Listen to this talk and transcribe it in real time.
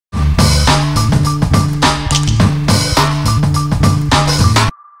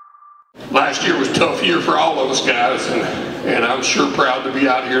Last year was a tough year for all of us guys, and I'm sure proud to be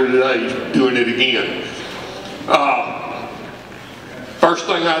out here today doing it again. First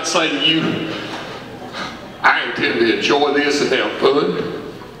thing I'd say to you, I intend to enjoy this and have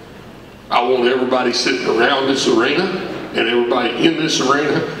fun. I want everybody sitting around this arena and everybody in this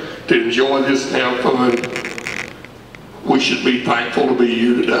arena to enjoy this and have fun. We should be thankful to be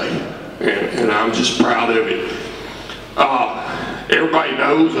here today, and I'm just proud of it. Everybody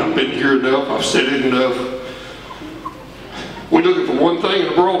knows I've been here enough, I've said it enough. We're looking for one thing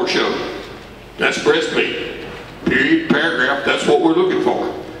in a broiler show. That's breast meat. Period, paragraph, that's what we're looking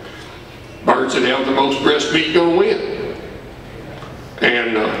for. Birds that have the most breast meat gonna win.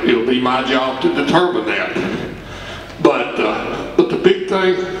 And it'll be my job to determine that. But the big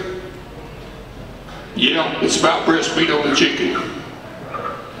thing, yeah, it's about breast meat on the chicken.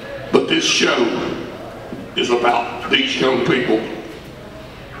 But this show is about these young people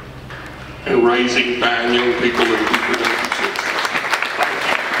and raising fine young people and people.